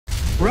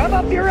Rev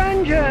up your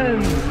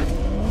engines!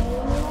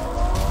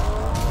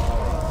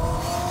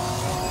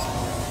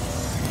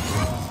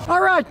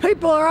 All right,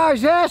 people are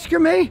always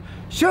asking me,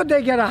 should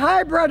they get a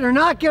hybrid or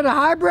not get a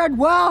hybrid?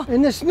 Well,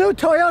 in this new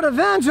Toyota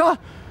Venza,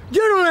 you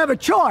don't have a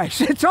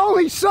choice. It's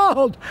only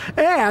sold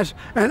as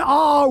an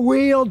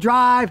all-wheel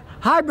drive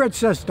hybrid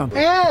system.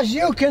 As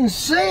you can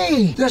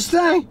see, this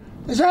thing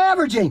is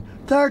averaging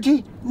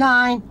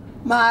 39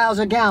 miles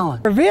a gallon.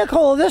 For a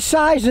vehicle of this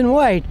size and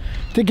weight,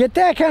 to get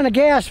that kind of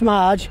gas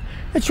mileage,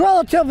 it's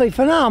relatively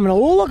phenomenal.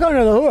 We'll look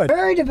under the hood.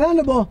 Very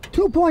dependable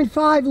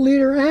 2.5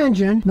 liter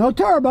engine, no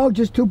turbo,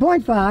 just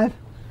 2.5,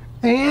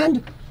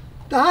 and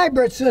the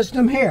hybrid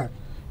system here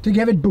to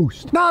give it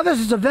boost. Now this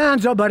is a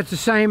Venza, but it's the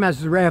same as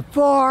the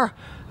RAV4.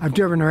 I've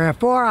driven the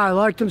RAV4, I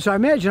liked them, so I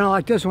imagine I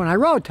like this one I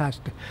road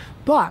tested.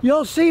 But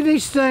you'll see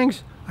these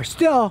things are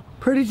still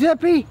pretty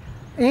zippy,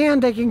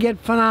 and they can get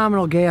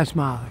phenomenal gas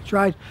mileage,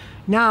 right?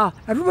 Now,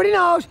 everybody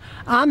knows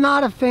I'm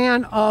not a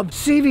fan of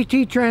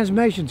CVT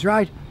transmissions,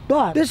 right?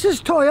 But this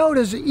is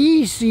Toyota's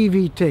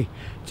eCVT.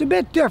 It's a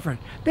bit different.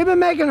 They've been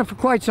making them for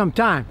quite some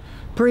time.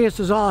 Prius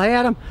has all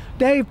had them.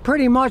 They've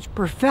pretty much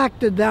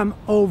perfected them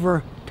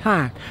over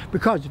time.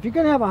 Because if you're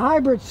going to have a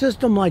hybrid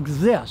system like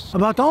this,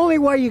 about the only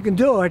way you can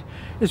do it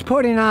is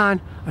putting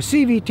on a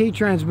CVT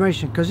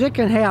transmission, because it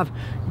can have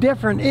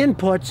different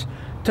inputs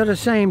to the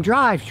same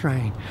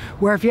drivetrain.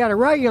 Where if you had a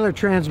regular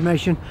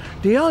transmission,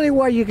 the only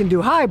way you can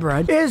do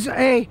hybrid is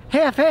a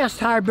half-assed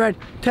hybrid.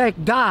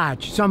 Take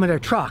Dodge, some of their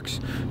trucks.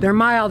 They're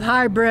mild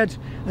hybrids,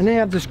 and they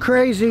have this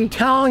crazy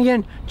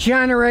Italian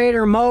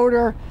generator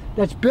motor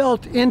that's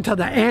built into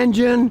the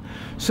engine,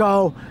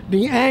 so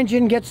the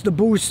engine gets the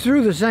boost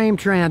through the same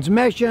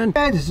transmission.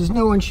 Okay, this is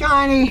new and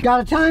shiny.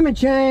 Got a timing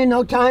chain,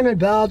 no timing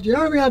belt. You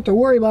don't even have to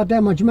worry about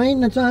that much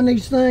maintenance on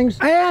these things.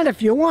 And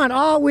if you want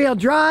all-wheel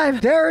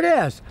drive, there it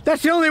is.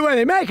 That's the only way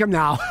they make them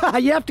now.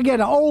 You have to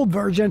get an old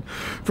version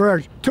for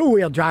a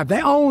two-wheel drive.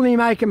 They only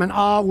make them in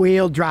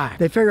all-wheel drive.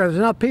 They figure there's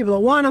enough people that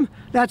want them,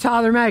 that's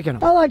how they're making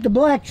them. I like the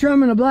black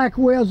trim and the black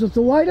wheels with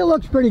the white. It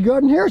looks pretty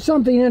good. And here's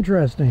something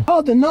interesting.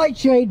 Oh, the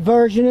Nightshade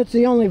version. It's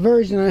the only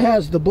version that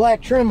has the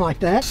black trim like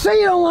that.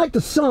 Say you don't like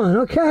the sun,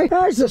 okay?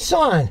 There's the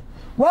sun.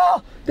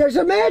 Well, there's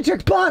a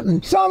magic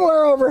button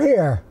somewhere over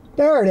here.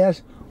 There it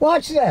is.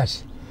 Watch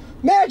this.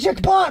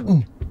 Magic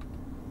button.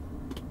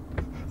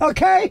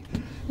 Okay?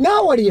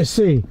 Now what do you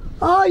see?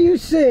 All you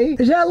see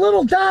is that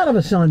little dot of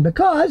a sun,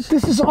 because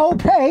this is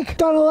opaque,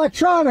 done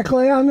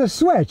electronically on the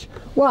switch.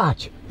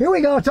 Watch. Here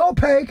we go. It's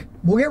opaque.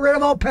 We'll get rid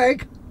of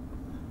opaque.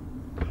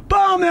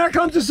 Boom, there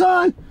comes the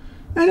sun.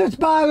 And it's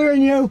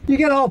bothering you. You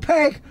get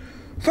opaque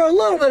for a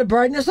little bit of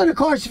brightness. And of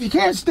course, if you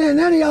can't stand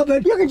any of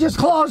it, you can just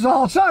close the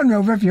whole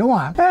sunroof if you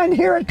want. And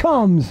here it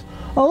comes,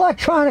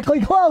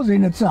 electronically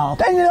closing itself.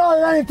 And you don't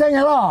have anything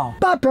at all.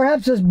 But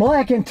perhaps this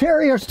black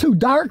interior is too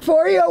dark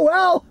for you.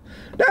 Well,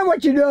 then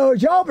what you do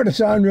is you open the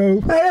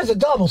sunroof. It is a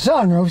double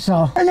sunroof,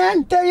 so. And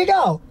then, there you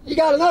go. You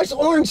got a nice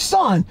orange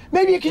sun.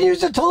 Maybe you can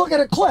use it to look at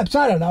eclipse,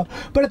 I don't know.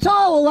 But it's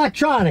all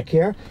electronic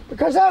here,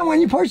 because then when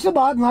you push the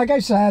button, like I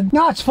said,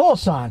 now it's full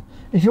sun,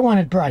 if you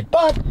want it bright.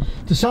 But,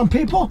 to some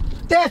people,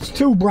 that's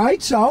too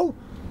bright, so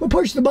we'll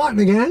push the button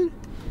again.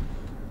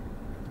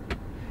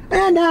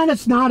 And then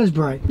it's not as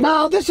bright.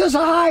 Now, this is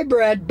a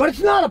hybrid, but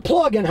it's not a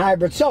plug-in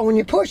hybrid. So when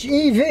you push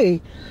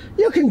EV,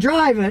 you can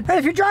drive it. And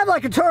if you drive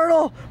like a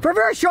turtle for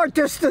very short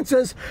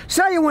distances,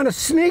 say you want to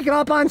sneak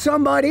up on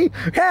somebody,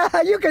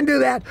 yeah, you can do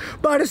that.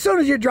 But as soon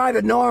as you drive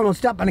it normal,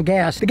 step on the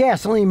gas, the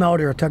gasoline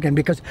motor took in,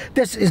 because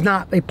this is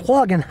not a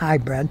plug-in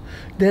hybrid.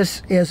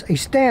 This is a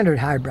standard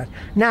hybrid.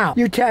 Now,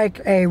 you take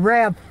a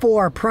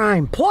RAV4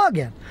 Prime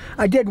plug-in.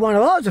 I did one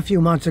of those a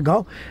few months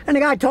ago, and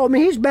the guy told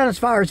me he's been as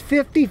far as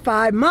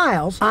 55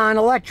 miles on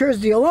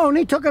electricity alone.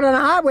 He took it on a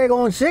highway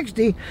going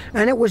 60,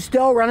 and it was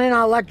still running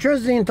on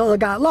electricity until it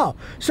got low.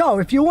 So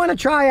if you want to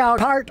try out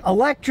a part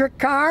electric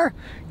car,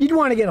 you'd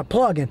want to get a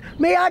plug-in.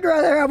 Me, I'd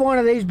rather have one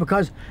of these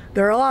because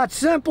they're a lot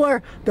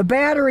simpler, the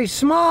battery's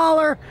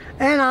smaller,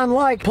 and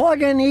unlike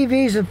plug-in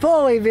EVs and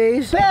full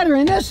EVs, battery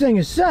in this thing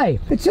is safe.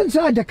 It's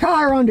inside the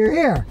car under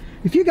here.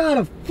 If you got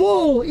a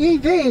full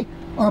EV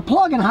or a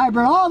plug-in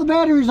hybrid, all the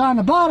batteries on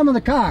the bottom of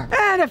the car.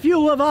 And if you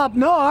live up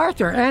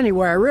north, or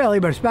anywhere really,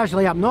 but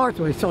especially up north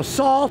where it's so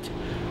salt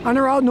on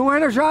the road in the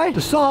winters, right? The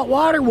salt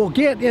water will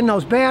get in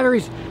those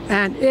batteries,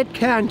 and it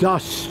can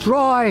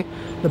destroy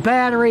the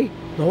battery,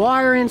 the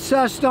wiring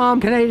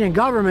system. Canadian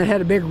government had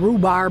a big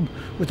rhubarb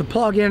with the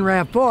plug-in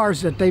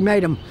RAV4s that they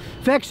made them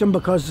fix them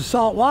because the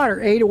salt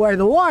water ate away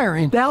the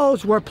wiring.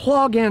 Those were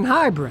plug-in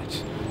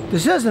hybrids.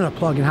 This isn't a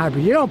plug-in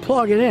hybrid. You don't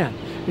plug it in.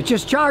 It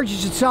just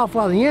charges itself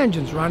while the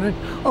engine's running,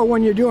 or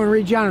when you're doing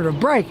regenerative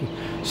braking.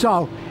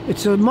 So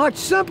it's a much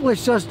simpler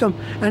system,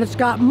 and it's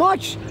got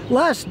much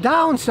less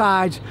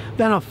downsides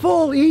than a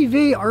full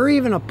EV or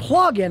even a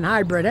plug-in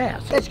hybrid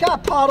has. It's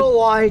got puddle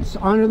lights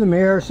under the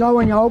mirror, so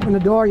when you open the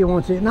door you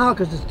won't see it now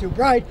because it's too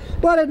bright,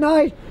 but at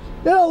night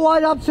it'll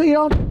light up so you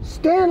don't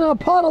stand in a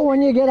puddle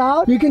when you get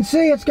out. You can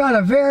see it's got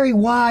a very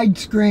wide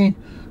screen,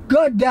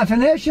 Good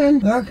definition.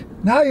 Look,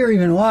 now you're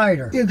even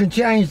wider. You can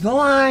change the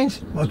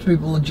lines. Most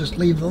people will just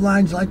leave the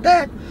lines like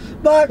that.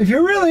 But if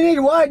you really need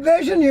wide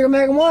vision, you can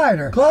make them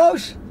wider.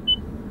 Close,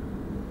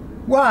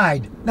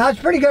 wide. Now it's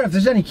pretty good if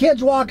there's any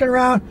kids walking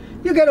around.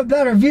 You get a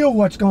better view of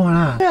what's going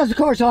on. There's of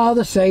course all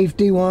the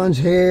safety ones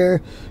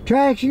here.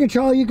 Traction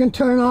control, you can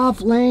turn off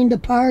lane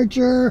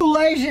departure. Too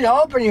lazy to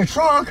open your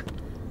trunk.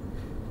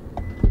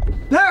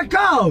 There it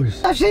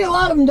goes. I've seen a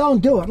lot of them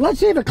don't do it. Let's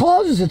see if it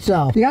closes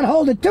itself. You gotta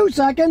hold it 2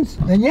 seconds,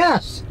 and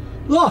yes,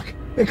 look,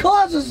 it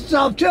closes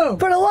itself too.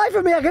 For the life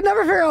of me, I could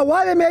never figure out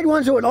why they made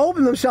ones that would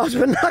open themselves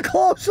but not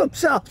close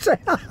themselves.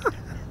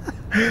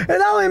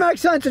 It only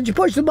makes sense that you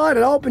push the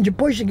button, it opens, you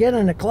push again,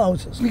 and it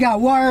closes. We got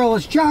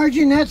wireless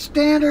charging, that's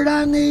standard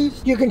on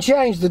these. You can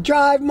change the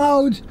drive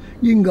modes.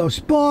 You can go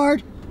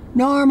sport,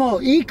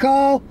 normal,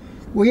 eco.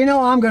 Well, you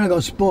know I'm gonna go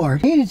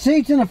sport. Heated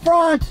seats in the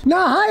front.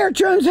 Now, higher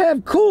trims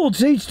have cooled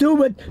seats too,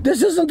 but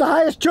this isn't the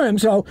highest trim,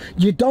 so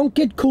you don't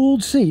get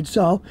cooled seats.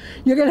 So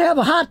you can have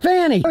a hot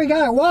fanny. We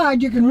got it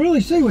wide, you can really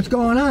see what's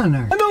going on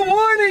there. And the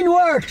warning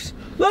works.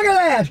 Look at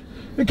that.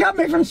 It kept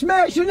me from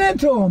smashing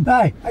into them.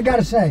 Hey, I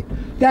gotta say,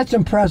 that's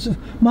impressive.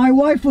 My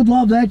wife would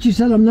love that. She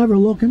said I'm never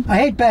looking. I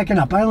hate backing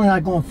up. I only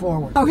like going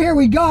forward. Oh, here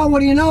we go.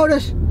 What do you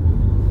notice?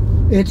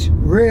 It's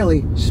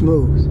really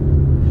smooth.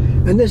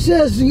 And this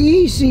is the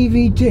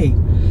eCVT.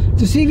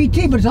 It's a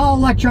CVT, but it's all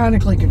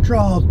electronically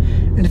controlled.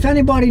 And if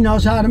anybody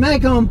knows how to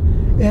make them,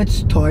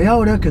 it's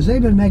Toyota, because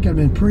they've been making them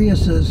in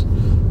Priuses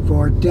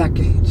for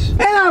decades.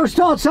 And I was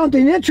told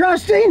something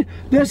interesting.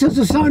 This is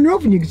the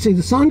sunroof, and you can see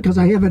the sun because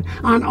I have it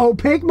on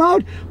opaque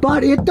mode,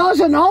 but it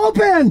doesn't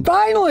open.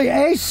 Finally,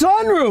 a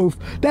sunroof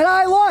that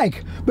I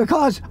like,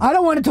 because I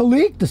don't want it to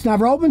leak. This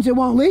never opens, it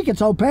won't leak,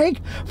 it's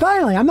opaque.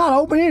 Finally, I'm not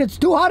opening it. It's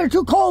too hot or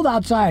too cold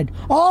outside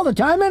all the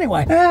time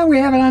anyway. And we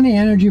have it on the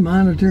energy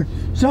monitor,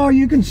 so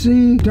you can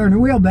see, turn the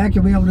wheel back,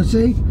 you'll be able to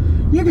see.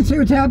 You can see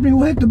what's happening.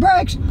 We'll hit the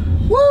brakes.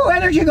 Woo,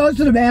 energy goes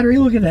to the battery.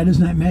 Look at that,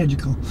 isn't that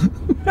magical?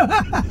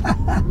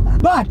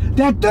 But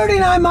that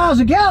 39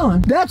 miles a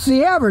gallon, that's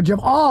the average of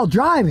all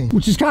driving,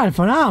 which is kind of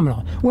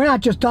phenomenal. We're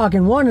not just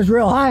talking one is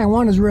real high and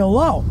one is real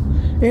low.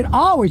 It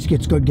always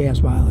gets good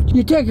gas mileage.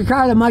 You take a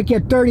car that might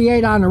get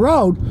 38 on the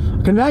road,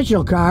 a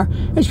conventional car,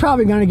 it's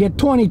probably going to get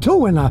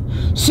 22 in the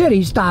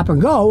city, stop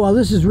and go. Well,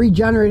 this is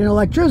regenerating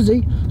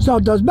electricity, so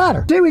it does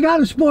better. See, we got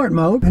in sport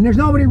mode, and there's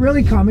nobody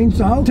really coming,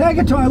 so take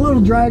it to our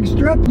little drag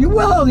strip. You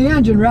will hear the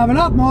engine revving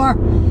up more,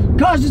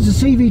 because it's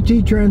a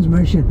CVT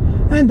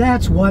transmission, and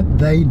that's what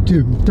they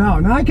do. So,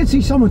 now I can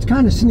see someone's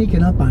kind of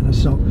sneaking up on us,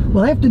 so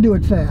we'll have to do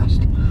it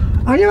fast.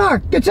 On your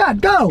mark, get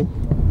set, go!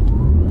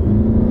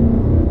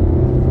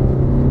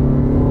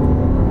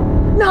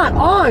 Not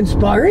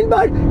awe-inspiring,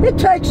 but it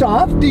takes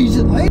off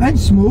decently and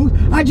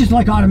smooth. I just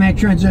like automatic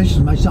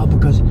transmissions myself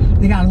because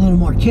they got a little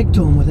more kick to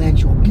them with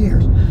actual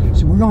gears.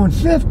 So we're going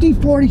 50,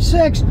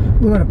 46.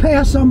 We're going to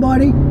pass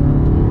somebody.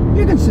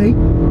 You can see.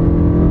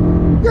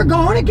 You're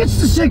going, it gets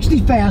to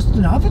 60 fast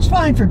enough. It's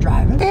fine for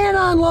driving. And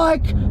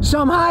unlike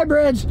some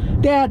hybrids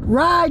that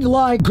ride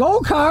like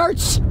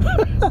go-karts,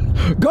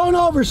 going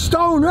over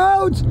stone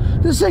roads,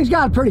 this thing's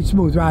got a pretty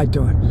smooth ride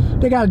to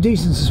it. They got a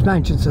decent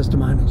suspension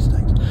system on these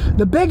things.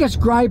 The biggest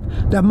gripe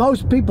that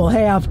most people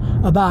have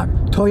about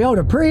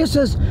Toyota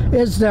Priuses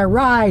is their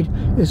ride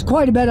is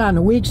quite a bit on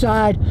the weak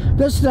side.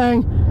 This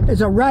thing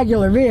is a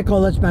regular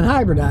vehicle that's been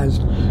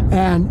hybridized,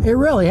 and it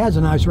really has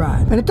a nice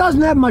ride. And it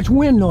doesn't have much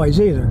wind noise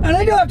either. And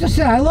I do have to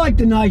say, I like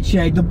the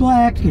nightshade, the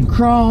black and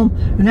chrome,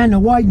 and then the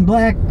white and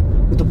black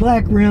with the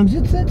black rims.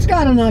 It's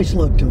got a nice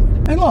look to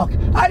it. And look,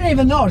 I didn't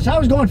even notice. I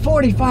was going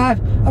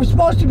 45. I was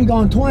supposed to be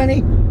going 20,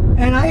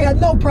 and I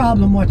had no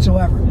problem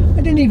whatsoever.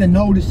 I didn't even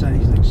notice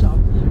anything, so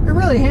it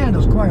really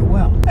handles quite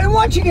well. And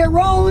once you get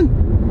rolling,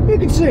 you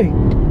can see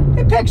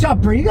it picks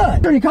up pretty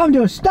good. When you come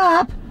to a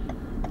stop,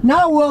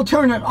 now we'll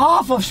turn it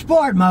off of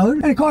sport mode.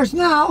 And of course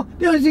now,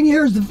 the only thing you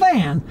hear is the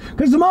fan,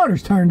 because the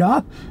motor's turned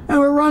off, and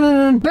we're running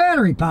on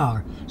battery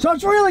power. So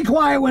it's really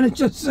quiet when it's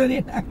just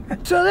sitting there.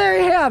 So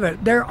there you have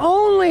it. They're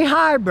only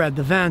hybrid,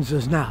 the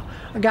Venzas now.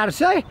 I gotta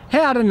say,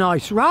 had a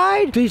nice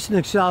ride, decent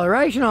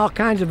acceleration, all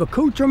kinds of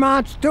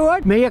accoutrements to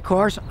it. Me, of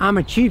course, I'm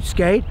a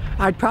cheapskate.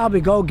 I'd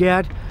probably go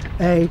get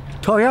a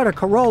Toyota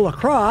Corolla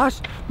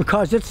Cross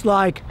because it's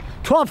like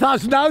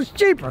 $12,000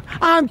 cheaper.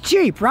 I'm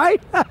cheap,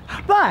 right?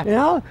 But, you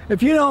know,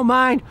 if you don't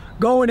mind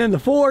going in the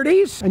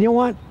 40s and you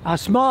want a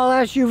small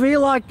SUV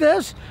like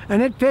this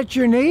and it fits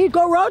your need,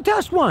 go road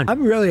test one.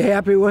 I'm really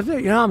happy with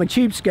it. You know, I'm a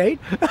cheapskate.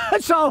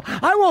 So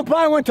I won't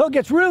buy one until it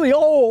gets really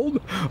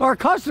old or a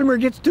customer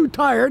gets too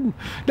tired.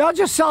 They'll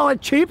just sell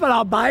it cheap and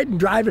I'll buy it and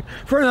drive it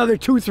for another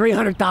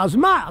 200,000-300,000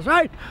 miles,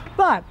 right?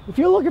 But if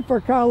you're looking for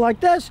a car like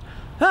this,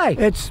 hey,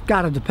 it's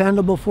got a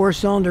dependable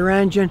 4-cylinder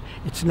engine,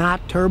 it's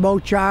not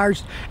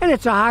turbocharged, and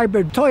it's a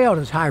hybrid.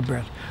 Toyota's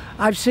hybrid.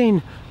 I've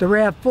seen the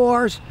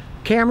RAV4s,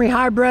 Camry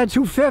hybrids,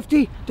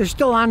 250, they're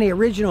still on the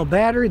original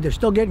battery. They're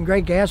still getting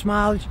great gas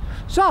mileage.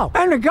 So,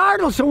 and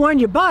regardless of when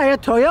you buy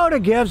it,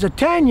 Toyota gives a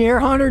 10-year,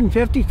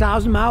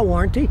 150,000 mile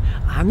warranty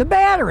on the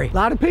battery. A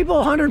lot of people,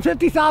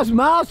 150,000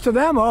 miles to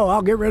them, oh,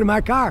 I'll get rid of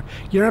my car.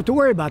 You don't have to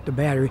worry about the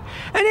battery.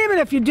 And even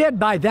if you did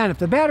by then, if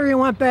the battery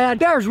went bad,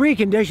 there's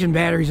reconditioned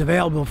batteries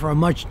available for a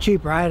much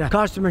cheaper. I had a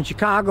customer in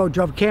Chicago,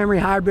 drove a Camry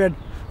hybrid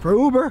for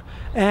Uber,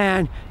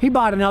 and he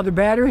bought another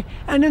battery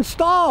and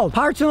installed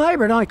parts and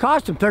labor. It only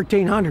cost him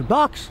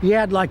 $1,300. He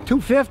had like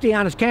 $250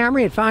 on his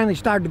Camry. It finally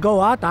started to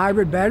go out, the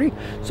hybrid battery,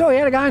 so he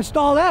had a guy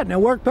install that, and it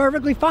worked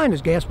perfectly fine.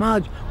 His gas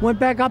mileage went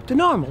back up to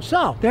normal.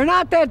 So they're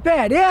not that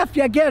bad if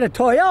you get a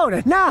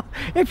Toyota. Now,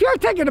 if you're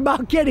thinking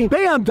about getting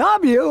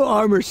BMW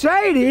or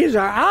Mercedes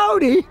or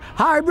Audi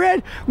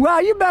hybrid,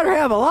 well, you better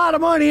have a lot of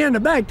money in the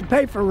bank to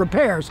pay for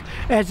repairs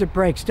as it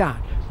breaks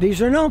down.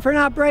 These are known for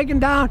not breaking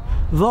down.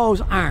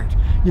 Those aren't.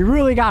 You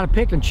really got to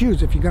pick and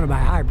choose if you're going to buy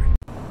a hybrid.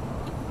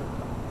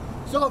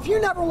 So if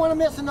you never want to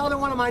miss another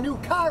one of my new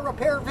car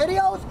repair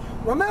videos,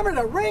 remember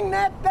to ring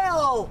that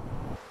bell.